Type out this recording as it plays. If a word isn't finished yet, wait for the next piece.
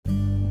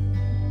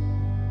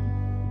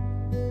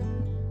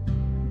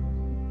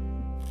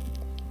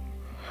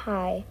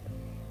Hi,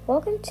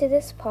 welcome to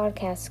this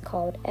podcast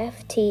called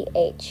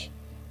FTH.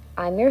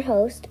 I'm your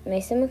host,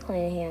 Mason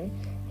McClanahan,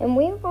 and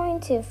we're going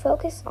to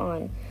focus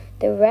on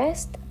the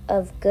rest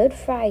of Good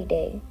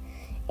Friday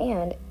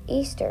and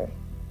Easter.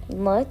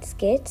 Let's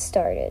get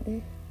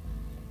started.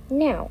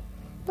 Now,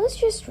 let's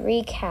just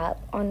recap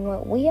on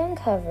what we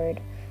uncovered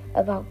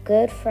about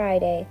Good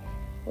Friday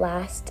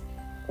last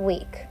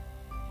week.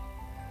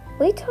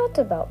 We talked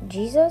about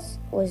Jesus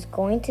was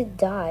going to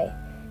die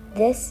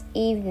this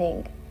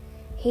evening.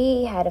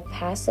 He had a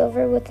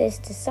Passover with his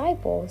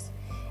disciples,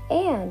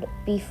 and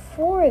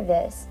before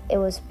this, it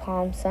was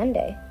Palm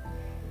Sunday.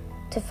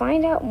 To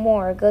find out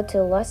more, go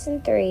to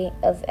Lesson 3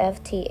 of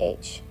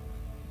FTH.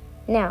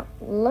 Now,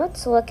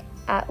 let's look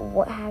at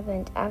what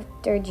happened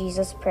after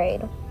Jesus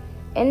prayed.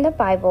 In the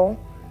Bible,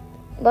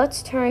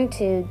 let's turn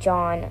to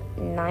John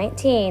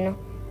 19,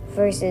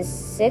 verses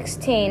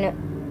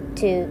 16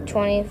 to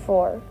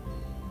 24.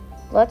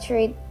 Let's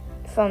read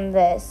from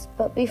this,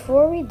 but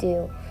before we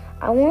do,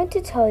 I want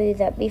to tell you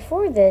that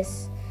before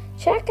this,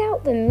 check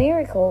out the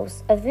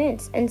miracles,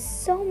 events, and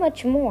so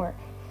much more.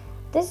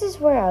 This is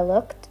where I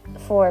looked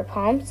for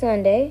Palm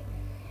Sunday,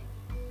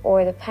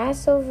 or the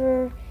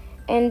Passover,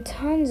 and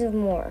tons of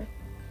more.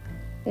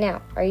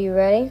 Now, are you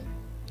ready?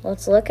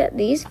 Let's look at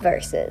these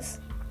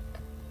verses.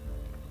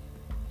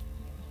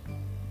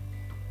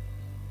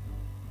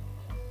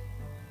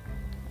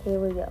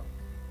 Here we go.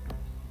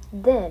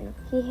 Then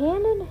he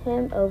handed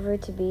him over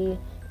to be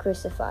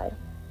crucified.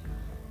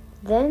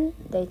 Then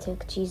they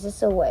took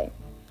Jesus away,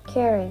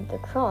 carrying the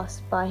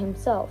cross by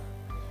himself.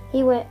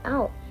 He went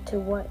out to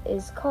what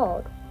is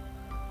called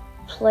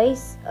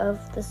Place of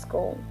the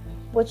Skull,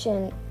 which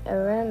in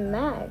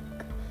Aramaic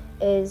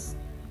is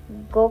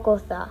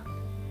Golgotha.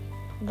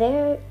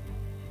 There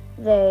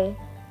they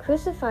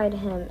crucified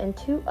him and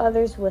two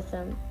others with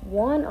him,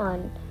 one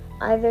on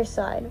either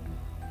side,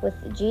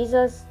 with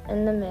Jesus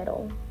in the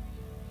middle.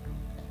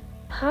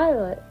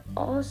 Pilate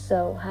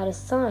also had a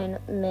sign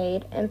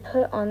made and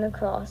put on the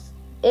cross.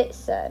 It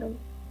said,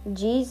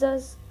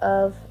 Jesus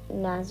of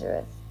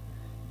Nazareth,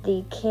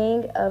 the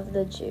King of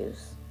the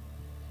Jews.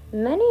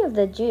 Many of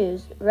the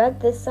Jews read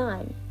this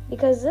sign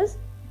because this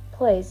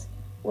place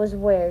was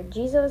where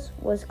Jesus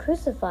was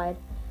crucified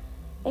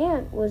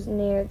and was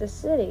near the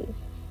city,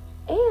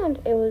 and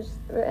it was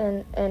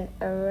written in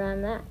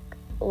Aramaic,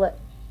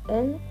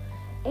 Latin,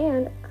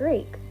 and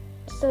Greek.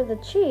 So the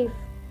chief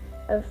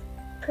of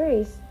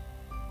priests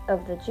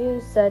of the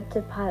Jews said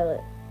to Pilate,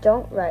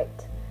 "Don't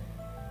write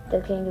the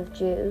King of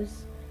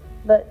Jews,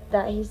 but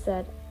that he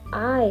said,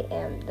 I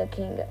am the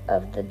King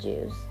of the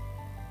Jews."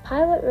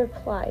 Pilate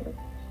replied,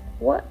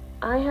 "What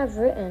I have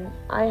written,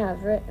 I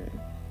have written."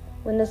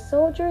 When the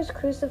soldiers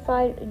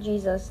crucified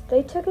Jesus,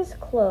 they took his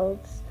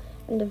clothes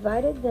and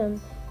divided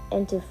them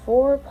into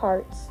 4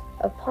 parts,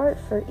 a part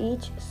for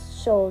each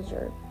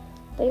soldier.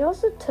 They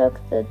also took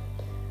the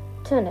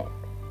tunic,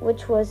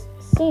 which was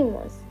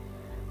seamless,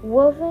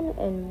 woven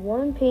in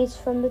one piece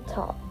from the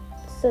top.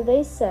 So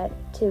they said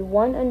to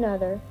one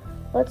another,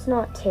 "Let's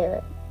not tear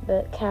it,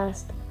 but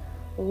cast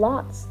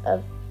lots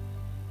of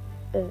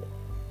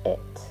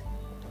it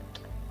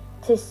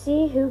to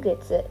see who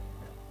gets it."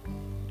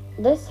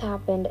 This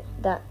happened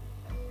that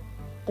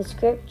the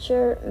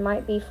scripture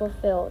might be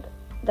fulfilled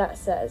that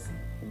says,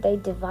 "They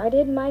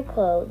divided my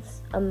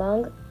clothes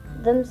among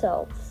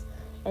themselves,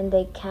 and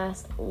they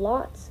cast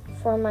lots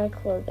for my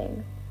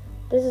clothing."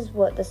 This is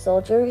what the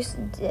soldiers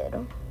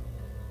did.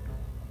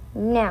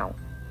 Now,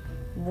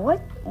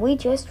 what we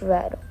just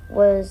read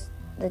was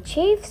the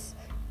chiefs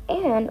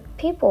and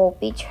people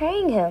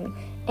betraying him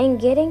and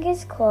getting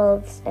his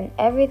clothes and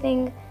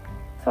everything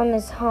from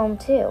his home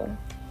too.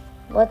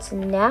 Let's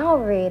now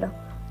read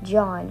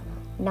John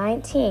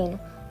 19,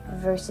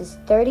 verses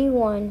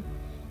 31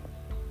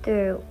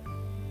 through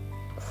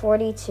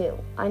 42.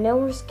 I know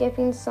we're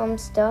skipping some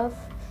stuff,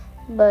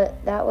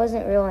 but that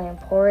wasn't really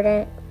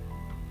important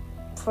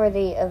for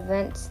the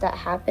events that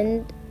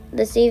happened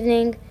this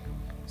evening.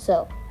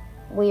 So,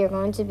 we are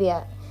going to be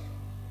at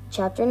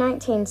chapter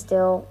 19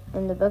 still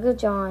in the book of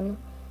John,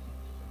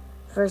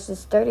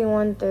 verses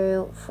 31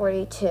 through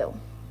 42.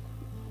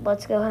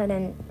 Let's go ahead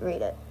and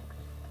read it.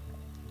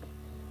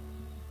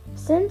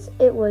 Since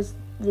it was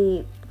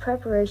the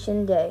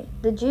preparation day,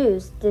 the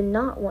Jews did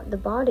not want the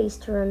bodies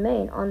to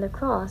remain on the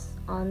cross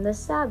on the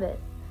Sabbath,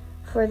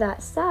 for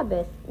that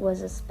Sabbath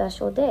was a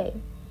special day.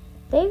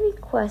 They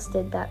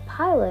requested that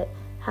Pilate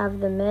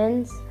have the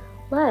men's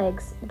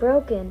legs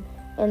broken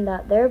and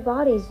that their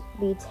bodies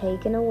be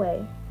taken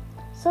away.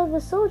 So the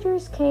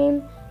soldiers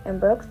came and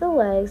broke the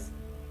legs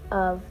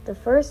of the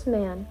first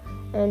man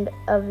and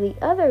of the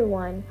other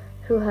one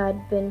who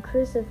had been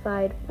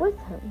crucified with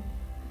him.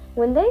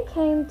 When they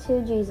came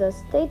to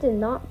Jesus, they did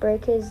not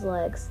break his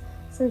legs,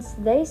 since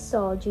they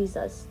saw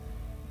Jesus,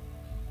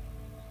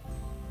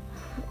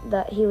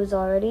 that he was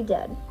already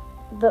dead.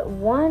 But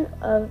one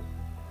of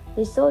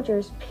the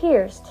soldiers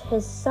pierced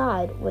his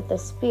side with a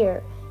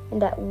spear,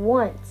 and at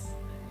once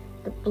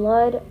the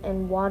blood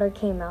and water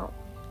came out.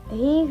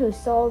 He who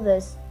saw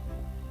this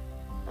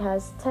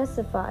has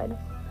testified.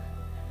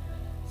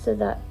 so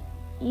that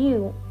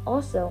you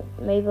also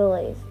may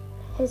believe.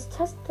 His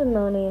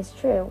testimony is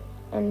true,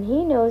 and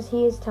he knows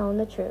he is telling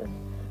the truth.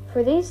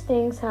 For these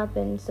things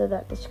happened so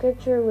that the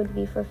scripture would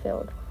be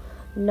fulfilled.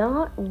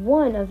 Not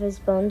one of his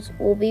bones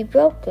will be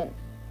broken.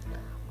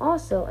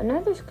 Also,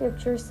 another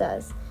scripture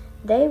says,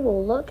 they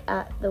will look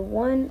at the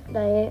one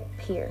they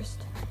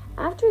pierced.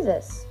 After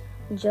this,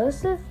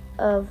 Joseph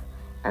of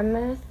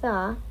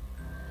Arimathea,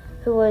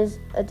 who was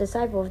a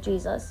disciple of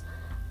Jesus,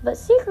 but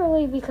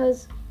secretly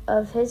because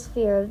of his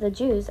fear of the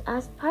Jews,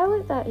 asked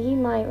Pilate that he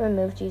might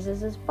remove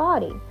Jesus'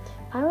 body.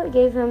 Pilate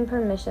gave him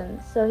permission,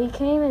 so he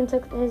came and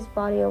took his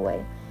body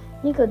away.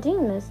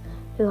 Nicodemus,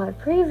 who had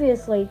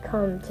previously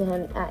come to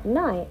him at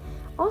night,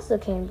 also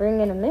came,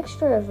 bringing a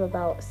mixture of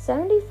about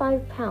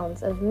 75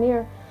 pounds of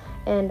myrrh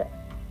and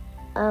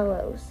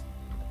aloes.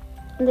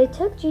 They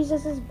took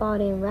Jesus'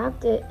 body and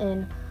wrapped it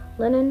in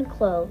linen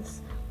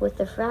clothes with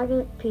the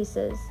fragrant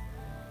pieces,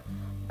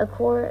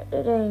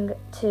 according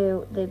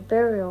to the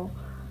burial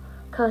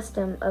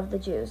custom of the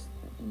Jews.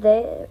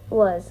 There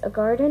was a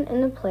garden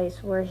in the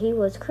place where he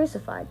was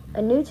crucified.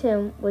 A new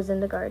tomb was in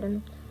the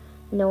garden.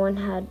 No one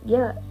had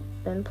yet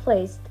been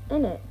placed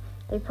in it.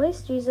 They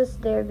placed Jesus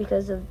there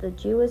because of the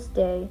Jewish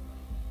day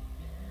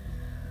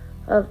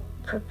of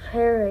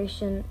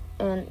preparation,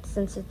 and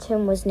since the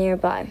tomb was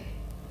nearby.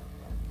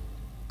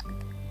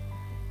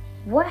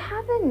 What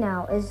happened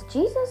now is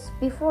Jesus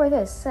before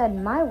this said,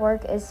 "My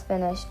work is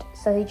finished,"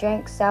 so he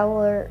drank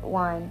sour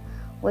wine,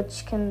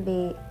 which can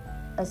be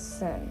a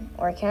sin.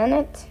 Or can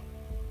it?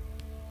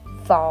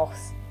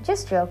 False.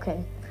 Just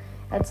joking.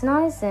 It's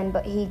not a sin,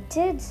 but he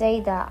did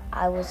say that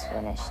I was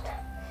finished.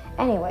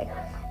 Anyway,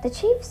 the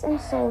chiefs and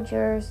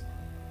soldiers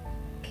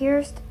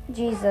pierced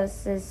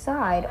Jesus'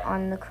 side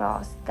on the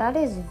cross. That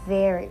is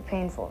very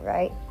painful,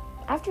 right?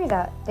 After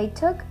that, they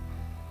took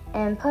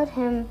and put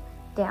him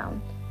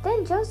down.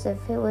 Then Joseph,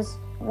 who was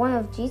one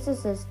of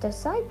Jesus'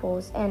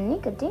 disciples, and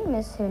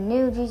Nicodemus, who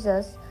knew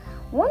Jesus,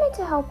 wanted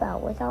to help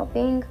out without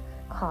being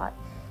caught.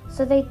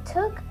 So they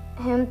took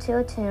him to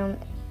a tomb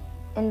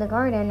in the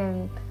garden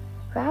and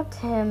wrapped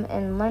him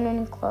in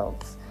linen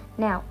clothes.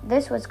 Now,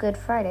 this was Good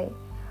Friday.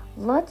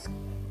 Let's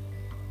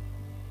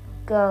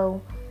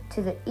go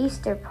to the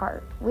Easter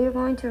part. We are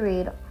going to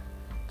read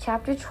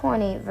chapter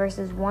 20,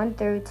 verses 1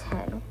 through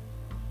 10.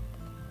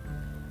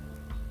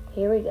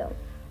 Here we go.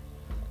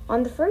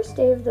 On the first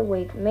day of the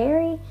week,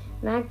 Mary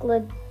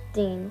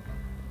Magdalene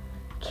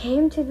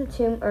came to the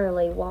tomb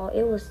early while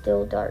it was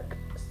still dark.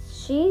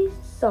 She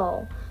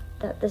saw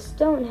that the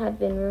stone had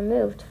been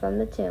removed from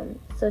the tomb,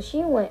 so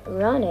she went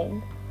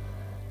running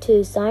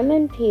to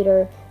Simon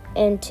Peter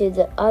and to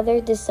the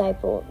other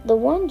disciple, the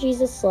one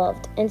Jesus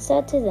loved, and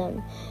said to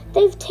them,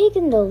 "They've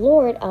taken the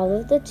Lord out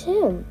of the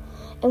tomb,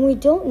 and we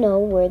don't know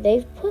where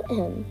they've put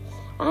him."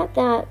 At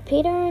that,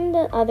 Peter and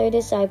the other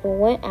disciple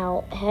went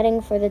out,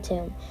 heading for the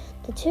tomb.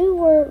 The two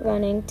were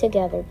running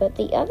together, but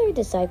the other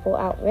disciple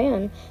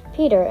outran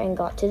Peter and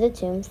got to the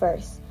tomb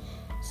first.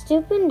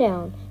 Stooping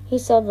down, he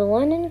saw the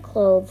linen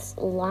clothes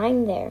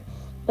lying there,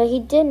 but he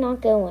did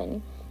not go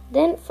in.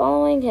 Then,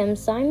 following him,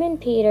 Simon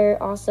Peter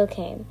also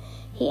came.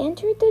 He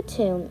entered the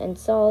tomb and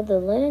saw the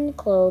linen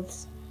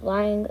clothes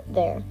lying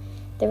there.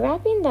 The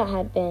wrapping that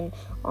had been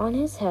on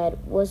his head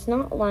was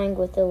not lying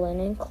with the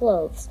linen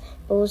clothes,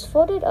 but was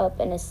folded up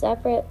in a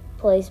separate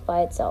place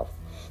by itself.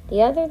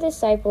 The other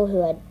disciple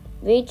who had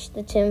reached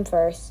the tomb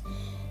first,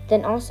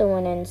 then also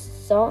went in,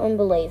 saw and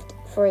believed,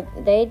 for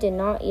they did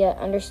not yet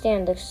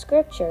understand the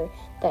scripture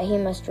that he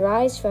must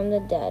rise from the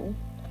dead.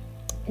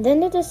 Then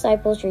the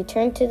disciples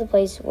returned to the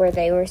place where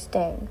they were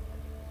staying.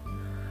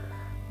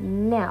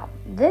 Now,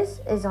 this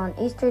is on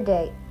Easter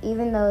Day,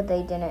 even though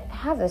they didn't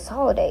have this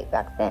holiday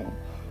back then.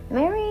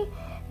 Mary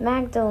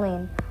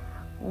Magdalene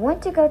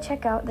went to go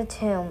check out the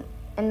tomb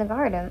in the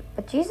garden,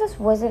 but Jesus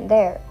wasn't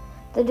there.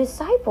 The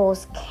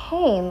disciples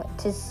came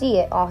to see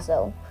it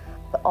also,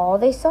 but all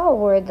they saw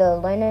were the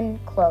linen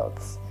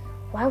clothes.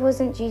 Why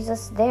wasn't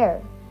Jesus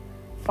there?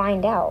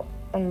 Find out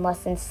in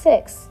lesson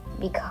 6,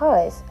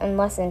 because in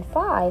lesson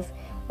 5,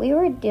 we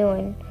were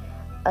doing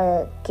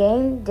a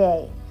game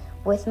day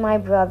with my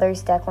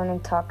brothers Declan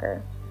and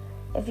Tucker.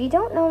 If you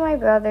don't know my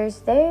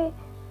brothers, they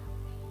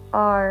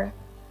are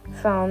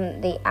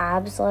from the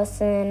abs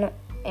lesson,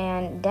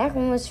 and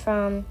Declan was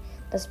from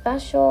the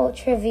special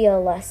trivia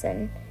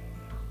lesson.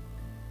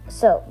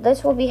 So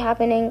this will be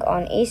happening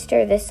on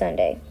Easter this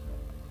Sunday.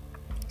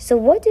 So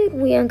what did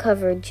we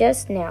uncover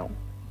just now?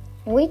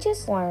 We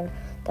just learned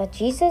that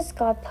Jesus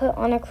got put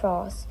on a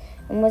cross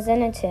and was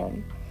in a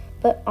tomb,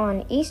 but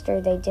on Easter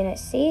they didn't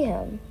see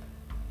him.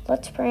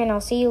 Let's pray, and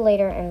I'll see you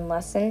later in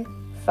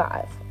lesson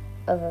 5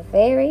 of a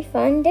very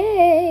fun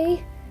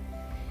day.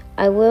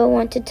 I will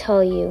want to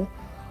tell you,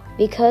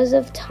 because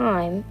of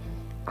time,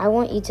 I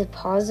want you to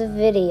pause the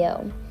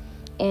video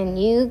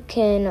and you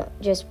can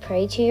just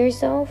pray to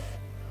yourself,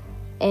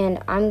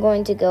 and I'm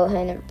going to go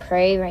ahead and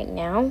pray right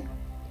now.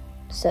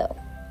 So,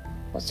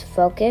 let's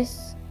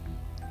focus,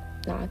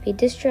 not be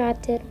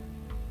distracted,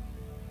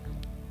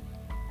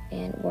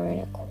 and we're in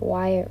a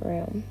quiet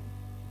room.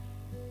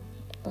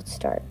 Let's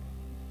start.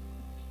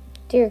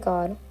 Dear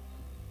God,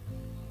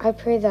 I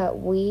pray that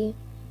we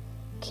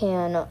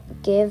can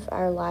give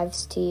our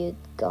lives to you,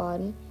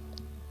 God,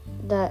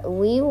 that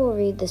we will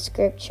read the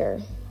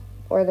scripture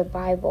or the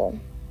Bible,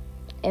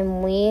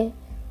 and we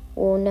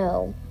will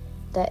know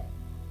that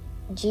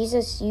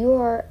Jesus, you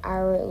are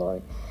our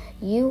Lord.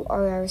 You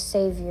are our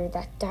Savior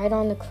that died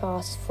on the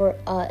cross for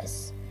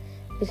us.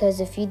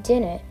 Because if you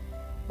didn't,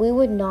 we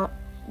would not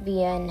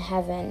be in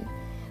heaven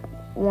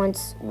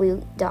once we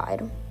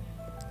died.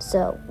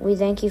 So we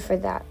thank you for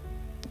that.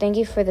 Thank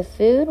you for the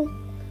food,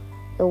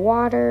 the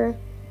water,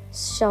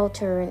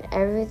 shelter, and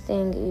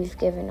everything you've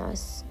given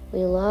us.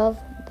 We love,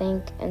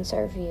 thank, and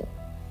serve you.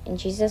 In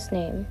Jesus'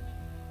 name,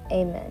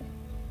 amen.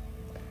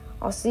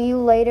 I'll see you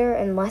later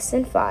in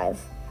lesson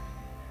 5.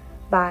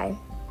 Bye.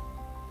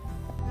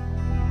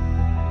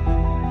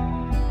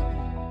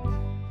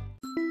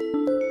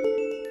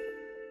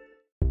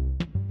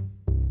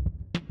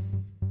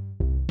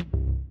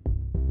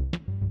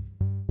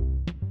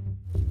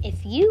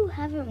 If you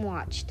haven't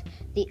watched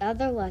the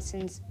other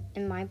lessons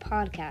in my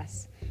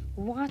podcast,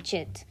 watch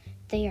it.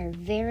 They are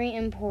very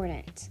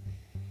important.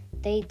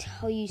 They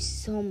tell you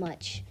so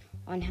much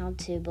on how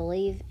to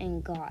believe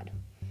in God.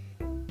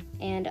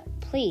 And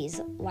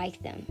please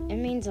like them. It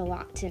means a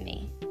lot to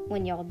me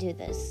when y'all do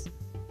this.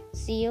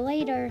 See you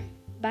later.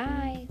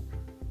 Bye.